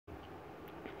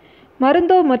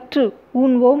மருந்தோ மற்று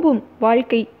ஊன் ஓம்பும்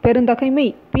வாழ்க்கை பெருந்தகைமை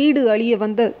பீடு அழிய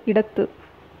வந்த இடத்து.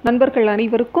 நண்பர்கள்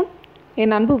அனைவருக்கும்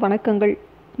என் அன்பு வணக்கங்கள்.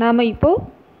 நாம் இப்போது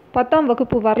 10ஆம்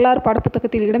வகுப்பு வரலாறு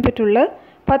பாடப்புத்தகத்தில் இடம்பெற்றுள்ள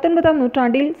 19ஆம்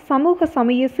நூற்றாண்டில் சமூக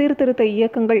சமய சீர்திருத்த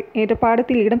இயக்கங்கள் என்ற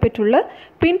பாடத்தில் இடம்பெற்றுள்ள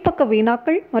பின்பக்க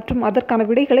வினாக்கள் மற்றும் அதற்கான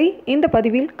விடைகளை இந்த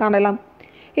பதிவில் காணலாம்.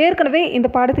 ஏற்கனவே இந்த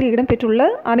பாடத்தில் இடம்பெற்றுள்ள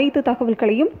அனைத்து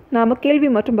தகவல்களையும் நாம் கேள்வி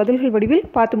மற்றும் பதில்கள் வடிவில்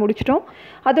பார்த்து முடிச்சிட்டோம்.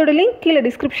 அதோட லிங்க் கீழே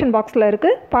டிஸ்கிரிப்ஷன் பாக்ஸில்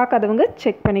இருக்குது, பார்க்காதவங்க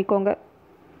செக் பண்ணிக்கோங்க.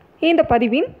 இந்த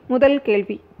பதிவின் முதல்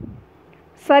கேள்வி,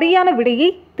 சரியான விடையை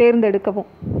தேர்ந்தெடுக்கவும்.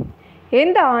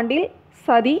 எந்த ஆண்டில்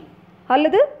சதி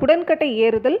அல்லது உடன்கட்டை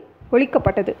ஏறுதல்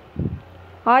ஒழிக்கப்பட்டது?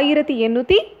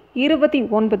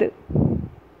 1829.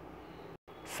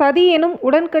 சதி எனும்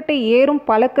உடன்கட்டை ஏறும்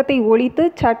பழக்கத்தை ஒழித்து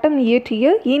சட்டம் இயற்றிய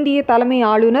இந்திய தலைமை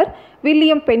ஆளுநர்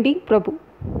வில்லியம் பெண்டிங் பிரபு.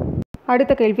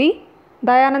 அடுத்த கேள்வி,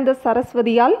 தயானந்த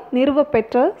சரஸ்வதியால்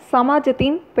நிறுவப்பெற்ற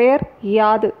சமாஜத்தின் பெயர்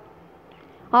யாது?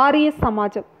 ஆரிய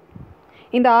சமாஜம்.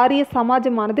 இந்த ஆரிய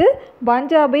சமாஜமானது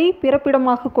பஞ்சாபை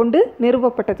பிறப்பிடமாக கொண்டு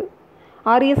நிறுவப்பட்டது.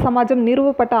 ஆரிய சமாஜம்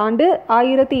நிறுவப்பட்ட ஆண்டு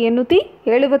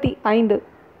 1875.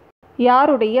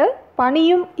 யாருடைய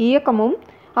பணியும் இயக்கமும்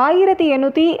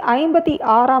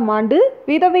 1856ஆம் ஆண்டு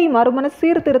விதவை மறுமண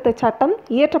சீர்திருத்த சட்டம்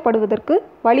இயற்றப்படுவதற்கு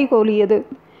வழிகோலியது?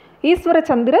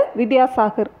 ஈஸ்வரச்சந்திர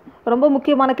வித்யாசாகர். ரொம்ப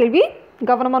முக்கியமான கேள்வி,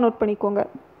 கவனமாக நோட் பண்ணிக்கோங்க.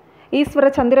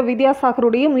 ஈஸ்வரச்சந்திர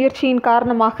வித்யாசாகருடைய முயற்சியின்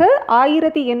காரணமாக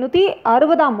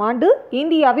 1860ஆம் ஆண்டு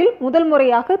இந்தியாவில் முதல்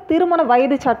முறையாக திருமண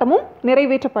வயது சட்டமும்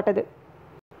நிறைவேற்றப்பட்டது.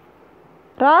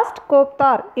 ராஸ்ட்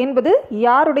கோப்தார் என்பது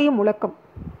யாருடைய முழக்கம்?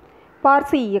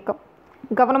 பார்சி இயக்கம்.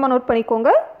 கவனமாக நோட் பண்ணிக்கோங்க.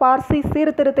 பார்சி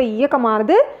சீர்திருத்த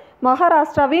இயக்கமானது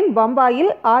மகாராஷ்டிராவின்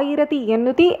பம்பாயில்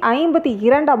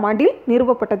 1852ஆம் ஆண்டில்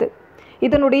நிறுவப்பட்டது.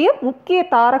 இதனுடைய முக்கிய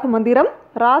தாரக மந்திரம்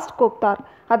ராஸ்ட் கோப்தார்,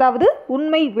 அதாவது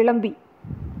உண்மை விளம்பி.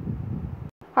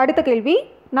 அடுத்த கேள்வி,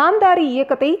 நாம்தாரி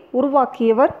இயக்கத்தை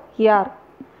உருவாக்கியவர் யார்?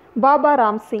 பாபா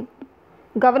ராம்சிங்.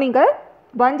 கவனிங்க,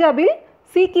 பஞ்சாபில்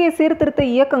சீக்கிய சீர்திருத்த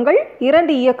இயக்கங்கள்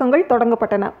 2 இயக்கங்கள்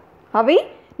தொடங்கப்பட்டன. அவை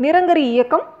நிரங்கரி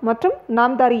இயக்கம் மற்றும்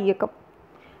நாம்தாரி இயக்கம்.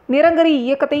 நிரங்கரி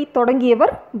இயக்கத்தை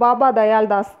தொடங்கியவர் பாபா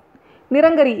தயால்தாஸ்.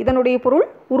 நிரங்கரி இதனுடைய பொருள்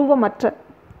உருவமற்ற.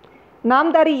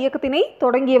 நாம்தாரி இயக்கத்தினை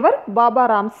தொடங்கியவர் பாபா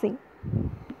ராம்சிங்.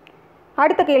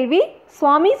 அடுத்த கேள்வி,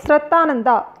 சுவாமி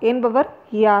ஸ்ரத்தானந்தா என்பவர்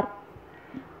யார்?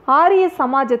 ஆரிய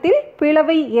சமாஜத்தில்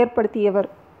பிளவை ஏற்படுத்தியவர்.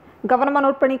 கவனமாக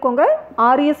நோட் பண்ணிக்கோங்க.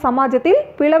 ஆரிய சமாஜத்தில்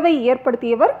பிளவை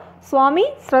ஏற்படுத்தியவர் சுவாமி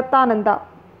ஸ்ரத்தானந்தா.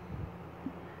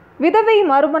 விதவை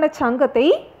மறுமண சங்கத்தை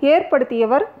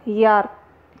ஏற்படுத்தியவர் யார்?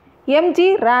 எம்ஜி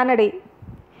ரானடே.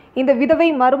 இந்த விதவை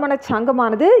மறுமண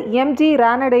சங்கமானது எம்ஜி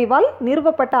ரானடேவால்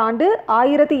நிறுவப்பட்ட ஆண்டு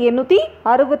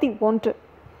 1861.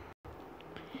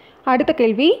 அடுத்த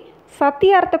கேள்வி,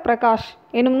 சத்தியார்த்த பிரகாஷ்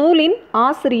எனும் நூலின்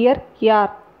ஆசிரியர்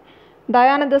யார்?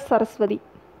 தயானந்த சரஸ்வதி.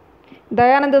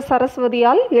 தயானந்த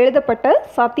சரஸ்வதியால் எழுதப்பட்ட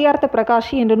சத்தியார்த்த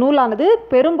பிரகாஷ் என்ற நூலானது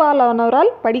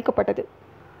பெரும்பாலானோரால் படிக்கப்பட்டது.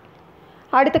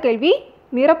 அடுத்த கேள்வி,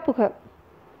 நிரப்புக.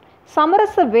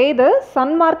 சமரச வேத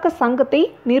சன்மார்க்க சங்கத்தை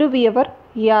நிறுவியவர்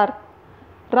யார்?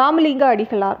 ராமலிங்க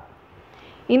அடிகளார்.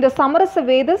 இந்த சமரச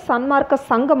வேத சன்மார்க்க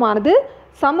சங்கமானது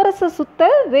சமரச சுத்த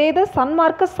வேத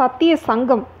சன்மார்க்க சத்திய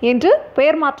சங்கம் என்று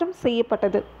பெயர் மாற்றம்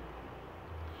செய்யப்பட்டது.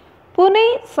 புனே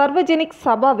சர்வஜனிக்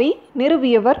சபாவை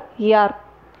நிறுவியவர் யார்?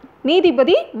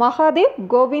 நீதிபதி மகாதேவ்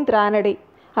கோவிந்த் ரானடே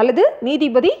அல்லது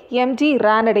நீதிபதி எம்ஜி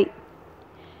ரானடே.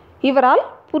 இவரால்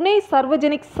புனே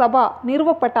சர்வஜனிக் சபா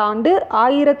நிறுவப்பட்ட ஆண்டு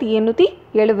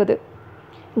 1870.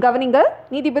 கவனிங்க,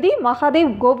 நீதிபதி மகாதேவ்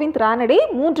கோவிந்த் ரானடே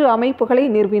 3 அமைப்புகளை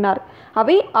நிறுவினார்.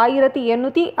 அவை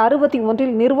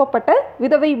 1861இல் நிறுவப்பட்ட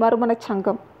விதவை மறுமண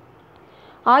சங்கம்,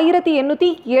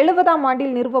 1870ஆம்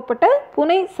ஆண்டில் நிறுவப்பட்ட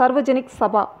புனே சர்வஜனிக்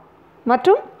சபா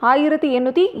மற்றும்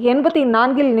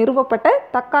 1884இல் நிறுவப்பட்ட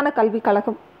தக்கான கல்விக்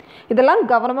கழகம். இதெல்லாம்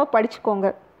கவனமாக படிச்சுக்கோங்க.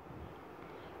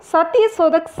 சத்திய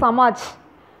சோதக் சமாஜ்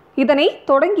இதனை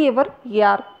தொடங்கியவர்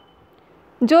யார்?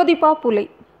 ஜோதிபா புலே.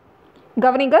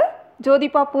 கவனிங்க,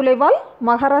 ஜோதிபா புலேவால்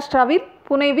மகாராஷ்டிராவில்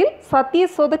புனேவில் சத்திய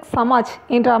சோதக் சமாஜ்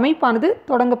என்ற அமைப்பானது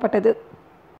தொடங்கப்பட்டது.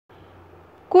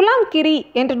 குலாம்கிரி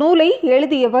என்ற நூலை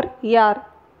எழுதியவர் யார்?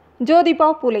 ஜோதிபா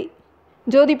புலே.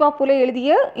 ஜோதிபா புலே எழுதிய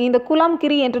இந்த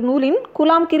குலாம்கிரி என்ற நூலின்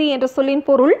குலாம்கிரி என்ற சொல்லின்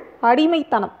பொருள்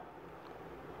அடிமைத்தனம்.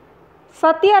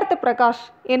 சத்தியார்த்த பிரகாஷ்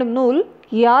எனும் நூல்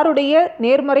யாருடைய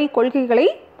நேர்மறை கொள்கைகளை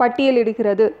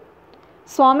பட்டியலிடுகிறது?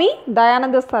 சுவாமி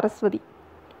தயானந்த சரஸ்வதி.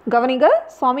 கவனிங்க,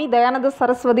 சுவாமி தயானந்த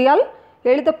சரஸ்வதியால்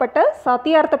எழுதப்பட்ட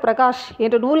சத்தியார்த்த பிரகாஷ்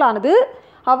என்ற நூலானது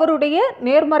அவருடைய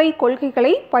நேர்மறை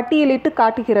கொள்கைகளை பட்டியலிட்டு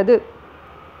காட்டுகிறது.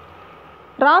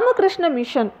 ராமகிருஷ்ண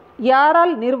மிஷன்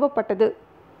யாரால் நிறுவப்பட்டது?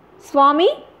 சுவாமி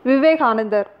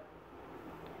விவேகானந்தர்.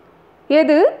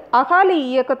 எது அகாலி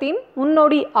இயக்கத்தின்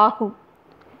முன்னோடி ஆகும்?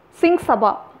 சிங்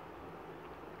சபா.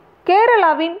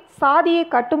 கேரளாவின் சாதிய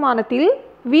கட்டுமானத்தில்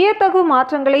வியத்தகு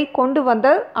மாற்றங்களை கொண்டு வந்த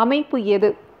அமைப்பு எது?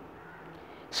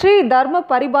 ஸ்ரீ தர்ம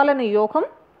பரிபாலன யோகம்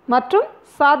மற்றும்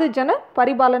சாதுஜன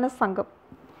பரிபாலன சங்கம்.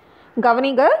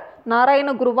 கவனிங்க,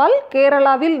 நாராயணகுருவால்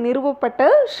கேரளாவில்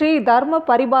நிறுவப்பட்ட ஸ்ரீ தர்ம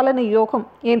பரிபாலன யோகம்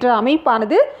என்ற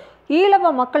அமைப்பானது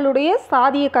ஈழவ மக்களுடைய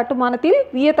சாதிய கட்டுமானத்தில்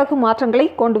வியத்தகு மாற்றங்களை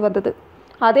கொண்டு வந்தது.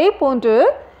 அதே போன்று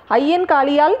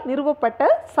ஐயன்காளியால் நிறுவப்பட்ட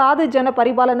சாதுஜன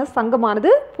பரிபாலன சங்கமானது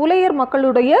புலையர்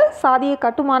மக்களுடைய சாதிய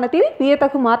கட்டுமானத்தில்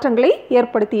வியத்தகு மாற்றங்களை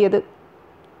ஏற்படுத்தியது.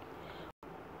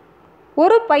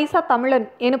 ஒரு பைசா தமிழன்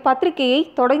எனும் பத்திரிகையை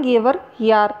தொடங்கியவர்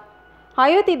யார்?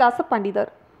 அயோத்திதாச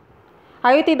பண்டிதர்.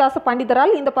 அயோத்திதாச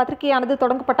பண்டிதரால் இந்த பத்திரிகையானது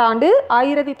தொடங்கப்பட்ட ஆண்டு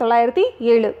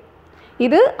 1907.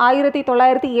 இது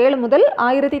 1907 முதல்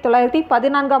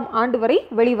 1914 ஆண்டு வரை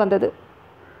வெளிவந்தது.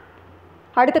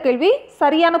 அடுத்த கேள்வி,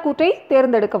 சரியான கூற்றை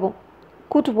தேர்ந்தெடுக்கவும்.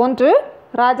 கூற்று 1,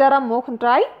 ராஜாராம் மோகன்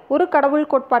ராய் ஒரு கடவுள்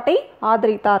கோட்பாட்டை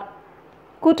ஆதரித்தார்.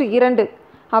 கூற்று 2,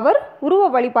 அவர் உருவ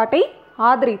வழிபாட்டை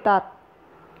ஆதரித்தார்.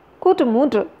 கூற்று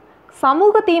 3,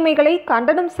 சமூக தீமைகளை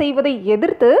கண்டனம் செய்வதை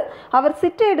எதிர்த்து அவர்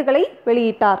சிற்றேடுகளை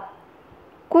வெளியிட்டார்.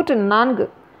 கூற்று 4,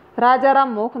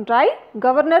 ராஜாராம் மோகன் ராய்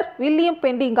கவர்னர் வில்லியம்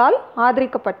பெண்டிங்கால்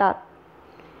ஆதரிக்கப்பட்டார்.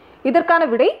 இதற்கான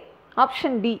விடை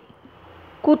ஆப்ஷன் டி.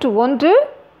 கூற்று 1,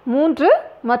 3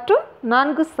 மற்றும்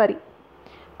 4 சரி.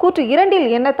 கூற்று 2இல்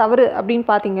என்ன தவறு அப்படின்னு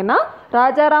பார்த்தீங்கன்னா,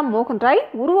 ராஜாராம் மோகன் ராய்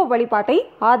உருவ வழிபாட்டை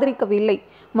ஆதரிக்கவில்லை,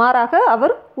 மாறாக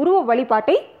அவர் உருவ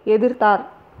வழிபாட்டை எதிர்த்தார்.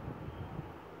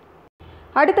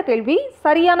 அடுத்த கேள்வி,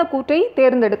 சரியான கூற்றை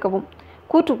தேர்ந்தெடுக்கவும்.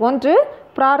 கூற்று 1,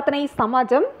 பிரார்த்தனை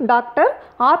சமாஜம் டாக்டர்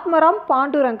ஆத்மராம்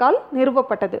பாண்டுரங்கால்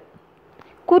நிறுவப்பட்டது.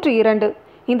 கூற்று 2,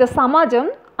 இந்த சமாஜம்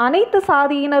அனைத்து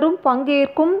சாதியினரும்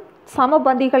பங்கேற்கும்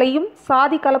சமபந்திகளையும்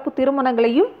சாதி கலப்பு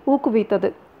திருமணங்களையும் ஊக்குவித்தது.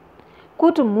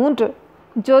 கூற்று 3,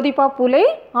 ஜோதிபா புலே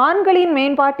ஆண்களின்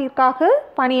மேம்பாட்டிற்காக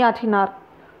பணியாற்றினார்.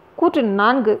 கூற்று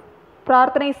 4,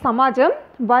 பிரார்த்தனை சமாஜம்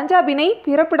பஞ்சாபினை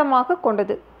பிறப்பிடமாக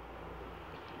கொண்டது.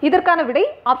 இதற்கான விடை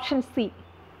ஆப்ஷன் சி.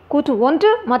 கூற்று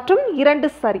 1 மற்றும்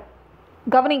 2 சரி.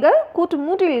 கவனிங்க, கூற்று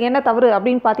 3இல் என்ன தவறு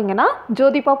அப்படின்னு பார்த்தீங்கன்னா,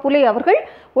 ஜோதிபா புலே அவர்கள்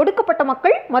ஒடுக்கப்பட்ட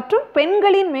மக்கள் மற்றும்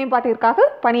பெண்களின் மேம்பாட்டிற்காக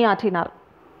பணியாற்றினார்.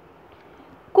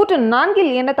 கூற்று 4இல்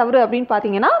என்ன தவறு அப்படின்னு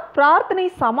பார்த்தீங்கன்னா, பிரார்த்தனை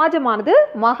சமாஜமானது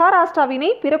மகாராஷ்டிராவினை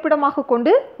பிறப்பிடமாக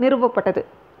கொண்டு நிறுவப்பட்டது.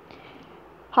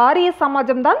 ஆரிய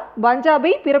சமாஜம்தான்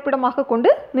பஞ்சாபை பிறப்பிடமாக கொண்டு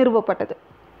நிறுவப்பட்டது.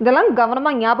 இதெல்லாம்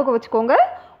கவனமாக ஞாபகம் வச்சுக்கோங்க.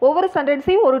 ஒவ்வொரு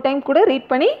சென்டென்ஸையும் ஒரு டைம் கூட ரீட்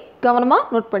பண்ணி கவனமாக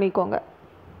நோட் பண்ணிக்கோங்க.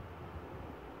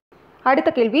 அடுத்த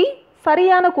கேள்வி,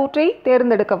 சரியான கூற்றை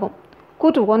தேர்ந்தெடுக்கவும்.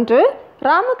 கூற்று 1,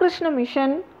 ராமகிருஷ்ண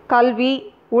மிஷன் கல்வி,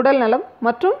 உடல்நலம்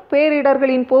மற்றும்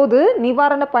பேரிடர்களின் போது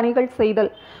நிவாரண பணிகள் செய்தல்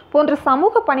போன்ற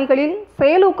சமூக பணிகளில்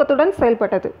செயலூக்கத்துடன்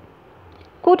செயல்பட்டது.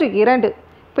 கூற்று 2,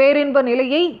 பேரின்ப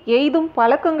நிலையை எய்தும்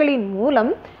பழக்கங்களின்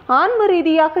மூலம் ஆன்ம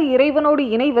ரீதியாக இறைவனோடு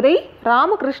இணைவதை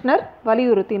ராமகிருஷ்ணர்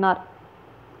வலியுறுத்தினார்.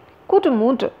 கூற்று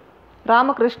 3,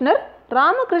 ராமகிருஷ்ணர்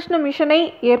ராமகிருஷ்ண மிஷனை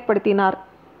ஏற்படுத்தினார்.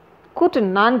 கூற்று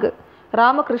 4,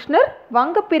 ராமகிருஷ்ணர்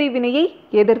வங்க பிரிவினையை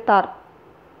எதிர்த்தார்.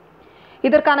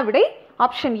 இதற்கான விடை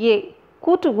ஆப்ஷன் ஏ.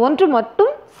 கூற்று 1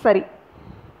 மட்டும் சரி.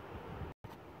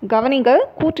 கவனிங்க,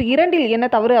 கூற்று 2இல் என்ன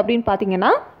தவறு அப்படின்னு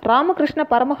பார்த்தீங்கன்னா, ராமகிருஷ்ண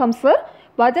பரமஹம்சர்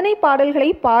பஜனை பாடல்களை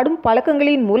பாடும்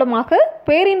பழக்கங்களின் மூலமாக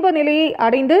பேரின்ப நிலையை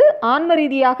அடைந்து ஆன்ம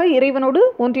ரீதியாக இறைவனோடு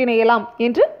ஒன்றிணையலாம்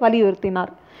என்று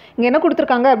வலியுறுத்தினார். இங்கே என்ன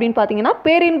கொடுத்துருக்காங்க அப்படின்னு பார்த்தீங்கன்னா,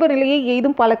 பேரின்ப நிலையை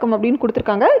எய்தும் பழக்கம் அப்படின்னு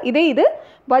கொடுத்துருக்காங்க. இது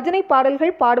பஜனை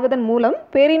பாடல்கள் பாடுவதன் மூலம்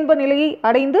பேரின்ப நிலையை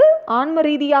அடைந்து ஆன்ம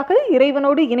ரீதியாக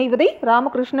இறைவனோடு இணைவதை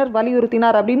ராமகிருஷ்ணர்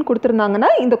வலியுறுத்தினார் அப்படின்னு கொடுத்துருந்தாங்கன்னா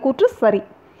இந்த கூற்று சரி.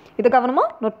 இதை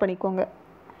கவனமாக நோட் பண்ணிக்கோங்க.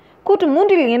 கூற்று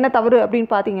 3இல் என்ன தவறு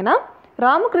அப்படின்னு பார்த்தீங்கன்னா,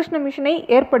 ராமகிருஷ்ண மிஷனை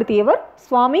ஏற்படுத்தியவர்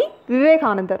சுவாமி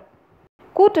விவேகானந்தர்.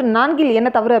 கூற்று 4இல் என்ன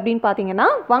தவறு அப்படின்னு பார்த்தீங்கன்னா,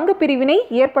 வங்க பிரிவினை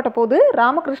ஏற்பட்ட போது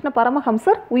ராமகிருஷ்ண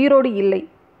பரமஹம்சர் உயிரோடு இல்லை.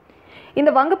 இந்த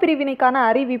வங்க பிரிவினைக்கான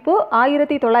அறிவிப்பு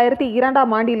 1902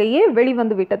 ஆண்டிலேயே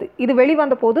வெளிவந்து விட்டது. இது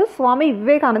வெளிவந்த போது சுவாமி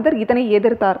விவேகானந்தர் இதனை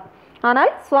எதிர்த்தார்.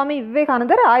 ஆனால் சுவாமி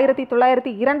விவேகானந்தர்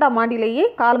 1902 ஆண்டிலேயே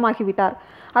காலமாகிவிட்டார்.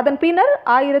 அதன் பின்னர்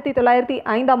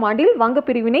 1905 ஆண்டில் வங்க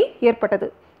பிரிவினை ஏற்பட்டது.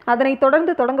 அதனைத்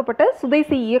தொடர்ந்து தொடங்கப்பட்ட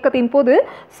சுதேசி இயக்கத்தின் போது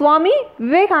சுவாமி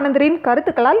விவேகானந்தரின்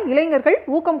கருத்துக்களால் இளைஞர்கள்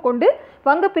ஊக்கம் கொண்டு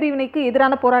வங்க பிரிவினைக்கு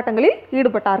எதிரான போராட்டங்களில்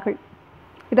ஈடுபட்டார்கள்.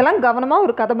 இதெல்லாம் கவனமாக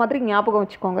ஒரு கதை மாதிரி ஞாபகம்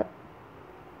வச்சுக்கோங்க.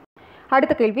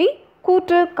 அடுத்த கேள்வி,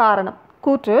 கூற்று காரணம்.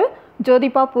 கூற்று,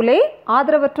 ஜோதிபா புலே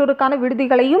ஆதரவற்றோருக்கான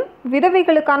விடுதிகளையும்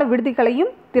விதவைகளுக்கான விடுதிகளையும்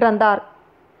திறந்தார்.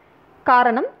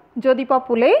 காரணம், ஜோதிபா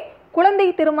புலே குழந்தை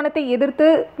திருமணத்தை எதிர்த்து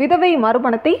விதவை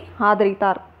மறுமணத்தை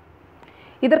ஆதரித்தார்.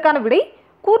 இதற்கான விடை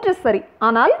கூற்று சரி.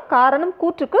 ஆனால் காரணம்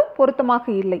கூற்றுக்கு பொருத்தமாக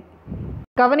இல்லை.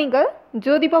 கவனிங்க,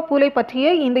 ஜோதிபா பூலே பற்றிய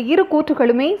இந்த இரு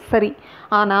கூற்றுகளுமே சரி.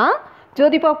 ஆனால்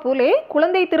ஜோதிபா பூலே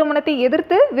குழந்தை திருமணத்தை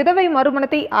எதிர்த்து விதவை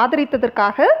மறுமணத்தை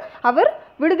ஆதரித்ததற்காக அவர்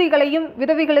விடுதிகளையும்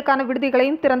விதவைகளுக்கான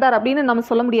விடுதிகளையும் திறந்தார் அப்படின்னு நம்ம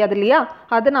சொல்ல முடியாது இல்லையா?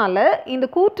 அதனால இந்த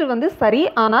கூற்று சரி,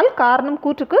 ஆனால் காரணம்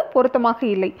கூற்றுக்கு பொருத்தமாக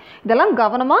இல்லை. இதெல்லாம்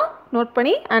கவனமாக நோட்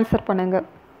பண்ணி ஆன்சர் பண்ணுங்க.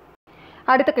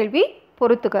 அடுத்த கேள்வி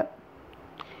பொறுத்துக.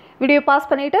 வீடியோ பாஸ்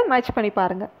பண்ணிவிட்டு மேட்ச் பண்ணி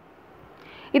பாருங்கள்.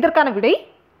 இதற்கான விடை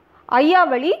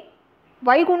ஐயாவளி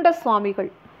வைகுண்ட சுவாமிகள்,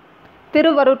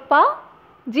 திருவருட்பா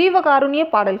ஜீவகாருண்ய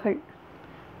பாடல்கள்,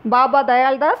 பாபா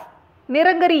தயாள்தாஸ்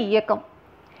நிரங்கரி இயக்கம்,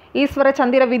 ஈஸ்வர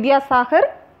சந்திர வித்யாசாகர்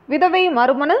விதவை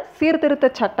மறுமண சீர்திருத்த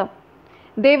சட்டம்,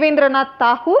 தேவேந்திரநாத்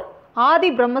தாகூர் ஆதி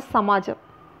பிரம்ம சமாஜம்.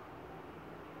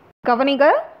 கவனிக,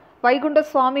 வைகுண்ட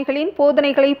சுவாமிகளின்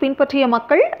போதனைகளை பின்பற்றிய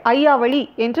மக்கள் ஐயாவளி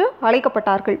என்று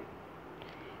அழைக்கப்பட்டார்கள்.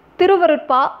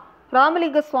 திருவருட்பா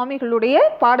ராமலிங்க சுவாமிகளுடைய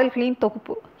பாடல்களின்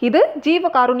தொகுப்பு, இது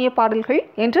ஜீவகாருண்ய பாடல்கள்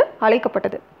என்று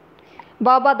அழைக்கப்பட்டது.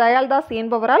 பாபா தயாள்தாஸ்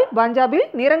என்பவரால் பஞ்சாபில்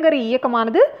நிரங்கரி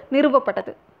இயக்கமானது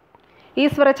நிறுவப்பட்டது.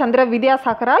 ஈஸ்வர சந்திர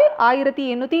வித்யாசாகரால்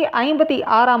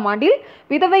 1856ஆம் ஆண்டில்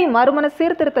விதவை மறுமண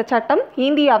சீர்திருத்த சட்டம்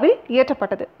இந்தியாவில்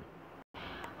இயற்றப்பட்டது.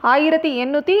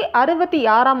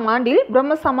 1866ஆம் ஆண்டில்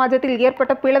பிரம்ம சமாஜத்தில்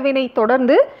ஏற்பட்ட பிளவினை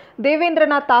தொடர்ந்து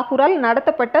தேவேந்திரநாத் தாகூரால்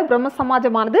நடத்தப்பட்ட பிரம்ம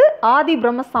சமாஜமானது ஆதி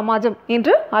பிரம்ம சமாஜம்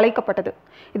என்று அழைக்கப்பட்டது.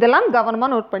 இதெல்லாம்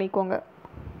கவனமாக நோட் பண்ணிக்கோங்க.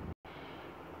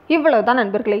 இவ்வளவுதான்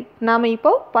நண்பர்களே. நாம்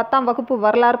இப்போ 10ஆம் வகுப்பு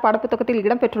வரலாறு பாடப்புத்தகத்தில்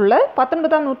இடம்பெற்றுள்ள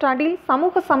 19ஆம் நூற்றாண்டில்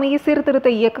சமூக சமய சீர்திருத்த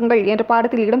இயக்கங்கள் என்ற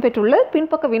பாடத்தில் இடம்பெற்றுள்ள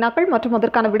பின்பக்க வினாக்கள் மற்றும்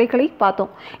அதற்கான விடைகளை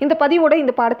பார்த்தோம். இந்த பதிவோட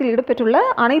இந்த பாடத்தில் இடம்பெற்றுள்ள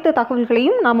அனைத்து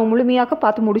தகவல்களையும் நாம் முழுமையாக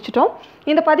பார்த்து முடிச்சிட்டோம்.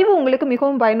 இந்த பதிவு உங்களுக்கு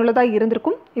மிகவும் பயனுள்ளதாக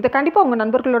இருந்திருக்கும். இதை கண்டிப்பாக உங்கள்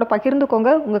நண்பர்களோட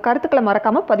பகிர்ந்துக்கோங்க. உங்கள் கருத்துக்களை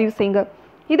மறக்காமல் பதிவு செய்யுங்க.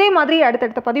 இதே மாதிரி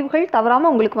அடுத்தடுத்த பதிவுகள்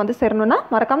தவறாமல் உங்களுக்கு சேரணும்னா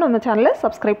மறக்காமல் நம்ம சேனலை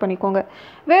சப்ஸ்கிரைப் பண்ணிக்கோங்க.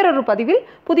 வேறொரு பதிவில்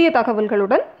புதிய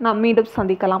தகவல்களுடன் நாம் மீண்டும்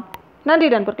சந்திக்கலாம். நன்றி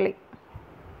நண்பர்களே.